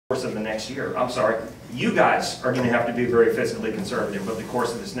course of the next year. I'm sorry, you guys are going to have to be very fiscally conservative over the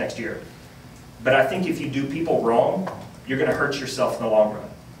course of this next year. But I think if you do people wrong, you're going to hurt yourself in the long run.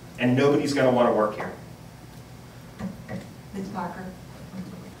 And nobody's going to want to work here. Ms. Parker.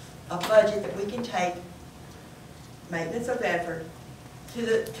 A budget that we can take, maintenance of effort, to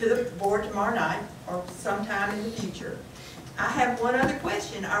the board tomorrow night or sometime in the future. I have one other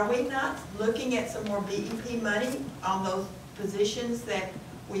question. Are we not looking at some more BEP money on those positions that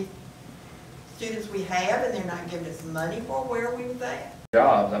students we have, and they're not giving us money for? Where are we with that?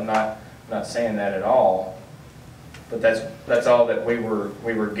 Jobs. I'm not saying that at all, but that's all that we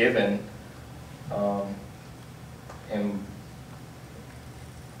were given, and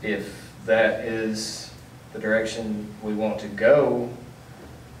if that is the direction we want to go,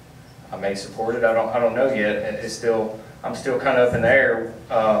 I may support it. I don't know yet. I'm still kind of up in the air.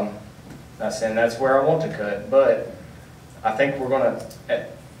 Not saying that's where I want to cut, but I think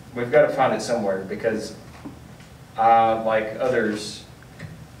we've got to find it somewhere, because I, like others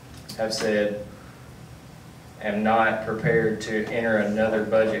have said, am not prepared to enter another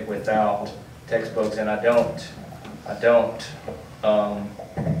budget without textbooks, and I don't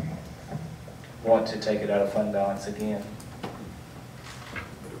want to take it out of fund balance again.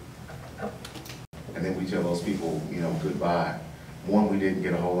 And then we tell those people, goodbye. One, we didn't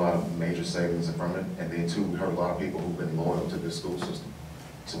get a whole lot of major savings from it, and then two, we heard a lot of people who've been loyal to this school system.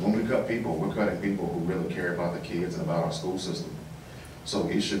 So when we cut people, we're cutting people who really care about the kids and about our school system. So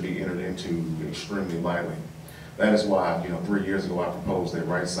it should be entered into extremely lightly. That is why, 3 years ago I proposed a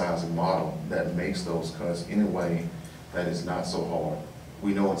right-sizing model that makes those cuts in a way that is not so hard.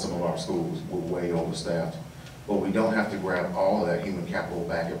 We know in some of our schools we're way overstaffed, but we don't have to grab all of that human capital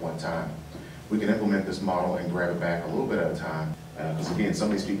back at one time. We can implement this model and grab it back a little bit at a time. Because again,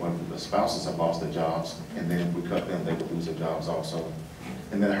 some of these people, the spouses have lost their jobs, and then if we cut them, they could lose their jobs also.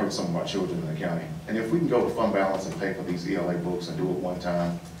 And that hurts some of our children in the county. And if we can go to fund balance and pay for these ELA books and do it one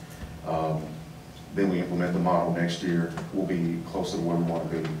time, then we implement the model next year, we'll be closer to where we want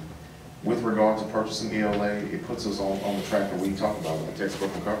to be. With regard to purchasing ELA, it puts us on the track that we talked about with the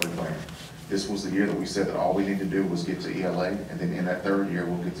textbook recovery plan. This was the year that we said that all we need to do was get to ELA, and then in that third year,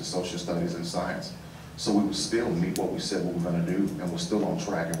 we'll get to social studies and science. So we would still meet what we said we were going to do, and we're still on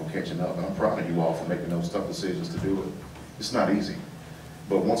track, and we're catching up. And I'm proud of you all for making those tough decisions to do it. It's not easy.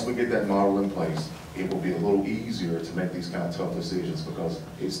 But once we get that model in place, it will be a little easier to make these kind of tough decisions, because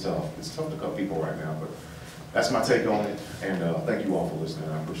it's tough. It's tough to cut people right now, but that's my take on it, and thank you all for listening.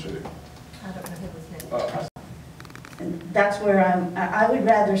 I appreciate it. I don't know who was next. And that's where I would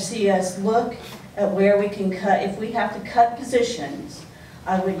rather see us look at where we can cut. If we have to cut positions,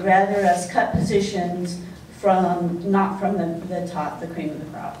 I would rather us cut positions not from the top, the cream of the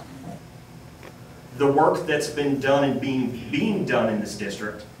crop. The work that's been done and being done in this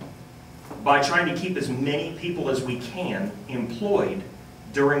district, by trying to keep as many people as we can employed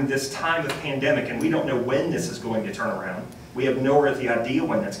during this time of pandemic, and we don't know when this is going to turn around. We have no earthly idea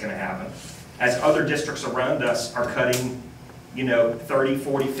when that's going to happen. As other districts around us are cutting, 30,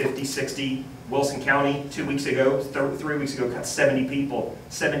 40, 50, 60. Wilson County 2 weeks ago, 3 weeks ago, cut 70 people,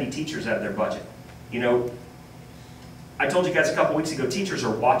 70 teachers out of their budget. I told you guys a couple weeks ago, teachers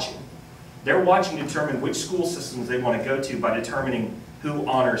are watching. They're watching to determine which school systems they want to go to by determining who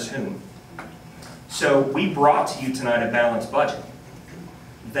honors whom. So we brought to you tonight a balanced budget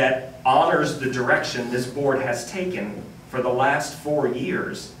that honors the direction this board has taken for the last 4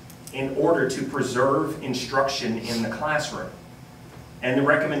 years in order to preserve instruction in the classroom. And the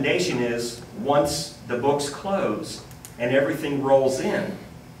recommendation is, once the books close and everything rolls in,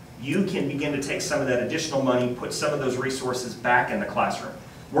 you can begin to take some of that additional money, put some of those resources back in the classroom.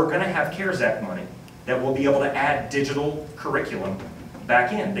 We're going to have CARES Act money that will be able to add digital curriculum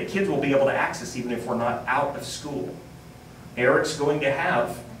back in, that kids will be able to access even if we're not out of school. Eric's going to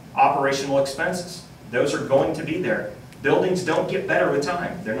have operational expenses. Those are going to be there. Buildings don't get better with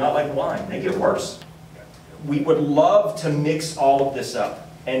time. They're not like wine. They get worse. We would love to mix all of this up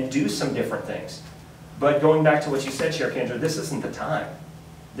and do some different things. But going back to what you said, Chair Kendra, this isn't the time.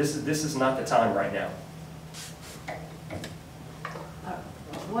 This is not the time right now.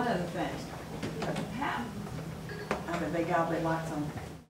 One other thing. I'm a big gobbly lights on.